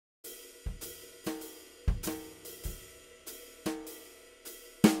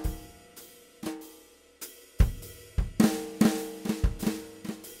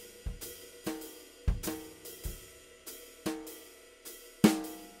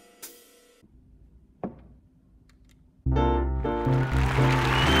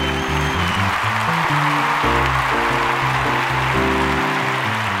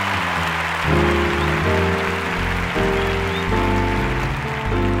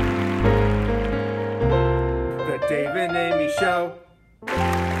and Amy Show.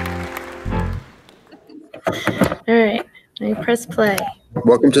 All right, let me press play.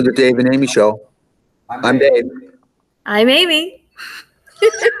 Welcome to the Dave and Amy Show. I'm Dave. I'm Amy.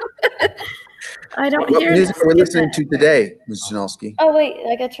 I don't What hear music this. are we listening to today, Ms. Janowski? Oh, wait,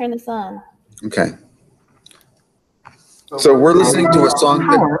 I got to turn this on. Okay. So we're listening to a song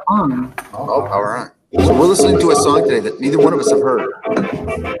that... Power on. Oh, power on. So we're listening to a song today that neither one of us have heard.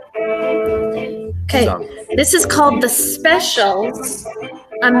 Okay, this is called The Specials.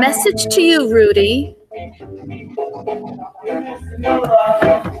 A message to you, Rudy.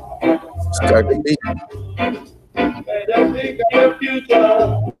 Start the beat.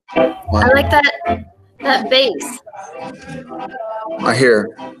 I like that bass. I hear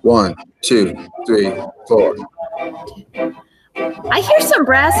 1, 2, 3, 4. I hear some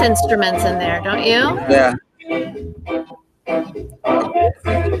brass instruments in there, don't you? Yeah. Good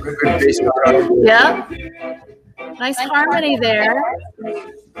bass guitar. Yeah. Nice harmony there.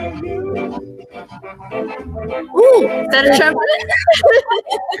 Ooh, is that a trumpet?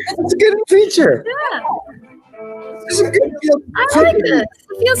 It's a good feature. Yeah. It's a good feel. I like this. It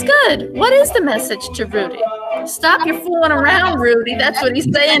feels good. What is the message to Rudy? Stop your fooling around, Rudy. That's what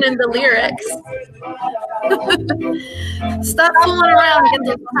he's saying in the lyrics. Stop fooling around and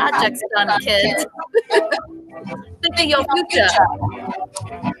get those projects done, kids. Think of your future.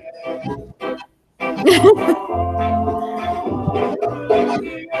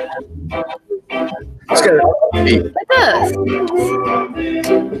 It's got a beat. It does.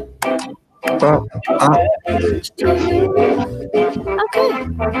 Okay.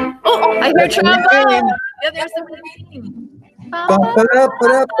 Oh, I hear trombone. Yeah, there's the beat.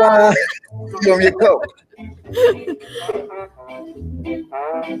 You want me to go?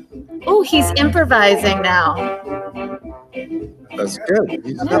 Oh, he's improvising now. That's good.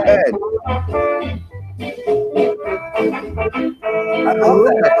 He's not bad. I love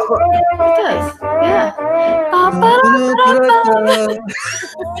that. It does. Yeah.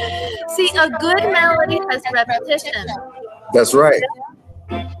 See, a good melody has repetition. That's right.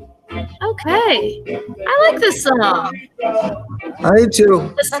 Okay. I like this song. I do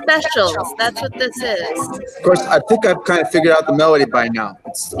too. The Specials. That's what this is. Of course, I think I've kind of figured out the melody by now.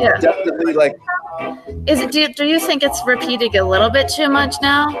 It's definitely like. Is it? Do you think it's repeating a little bit too much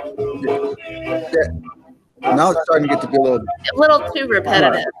now? Yeah. Now it's starting to get to be a little too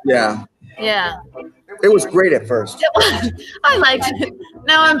repetitive. Yeah. Yeah. It was great at first. It was. I liked it.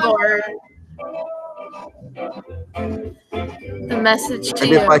 Now I'm bored. The message to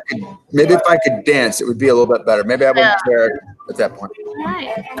maybe you. Maybe if I could dance, it would be a little bit better. Maybe I wouldn't care at that point. All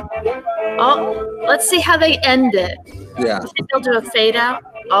right. Oh, let's see how they end it. Yeah. You think they'll do a fade out?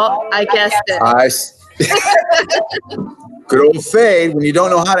 Oh, I guessed it. Good old fade when you don't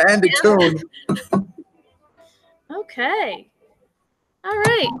know how to end a tune. Okay. All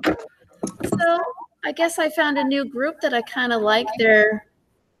right. So I guess I found a new group that I kind of like their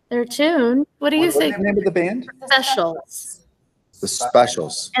tune. What do you think? What's the name of the band? Specials. The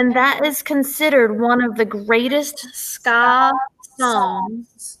Specials. And that is considered one of the greatest ska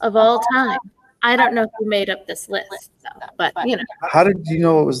songs of all time. I don't know who made up this list, but you know. How did you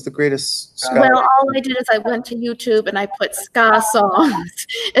know it was the greatest ska? Well, all I did is I went to YouTube and I put ska songs,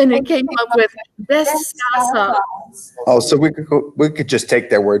 and it came up with best ska songs. Oh, so we could just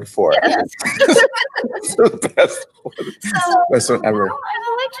take their word for it. Yes. It's the best one. Best one ever.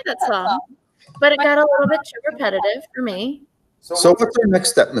 I liked that song, but it got a little bit too repetitive for me. So what's our next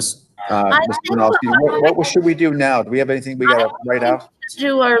step, Miss Janowski? What should we do now? Do we have anything we got to write out?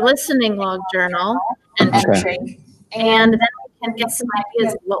 Do our listening log journal entry, and then we can get some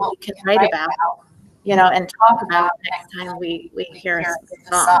ideas of what we can write about, you know, and talk about next time we hear a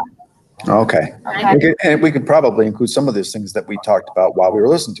song. Okay. We could probably include some of those things that we talked about while we were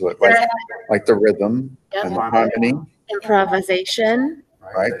listening to it, like the rhythm and the harmony, improvisation,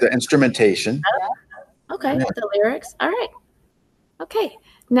 right? The instrumentation. Okay, the lyrics. All right. Okay,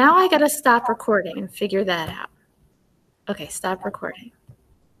 now I got to stop recording and figure that out. Okay, stop recording.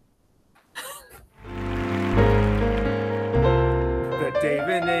 The Dave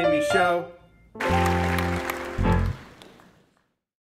and Amy Show.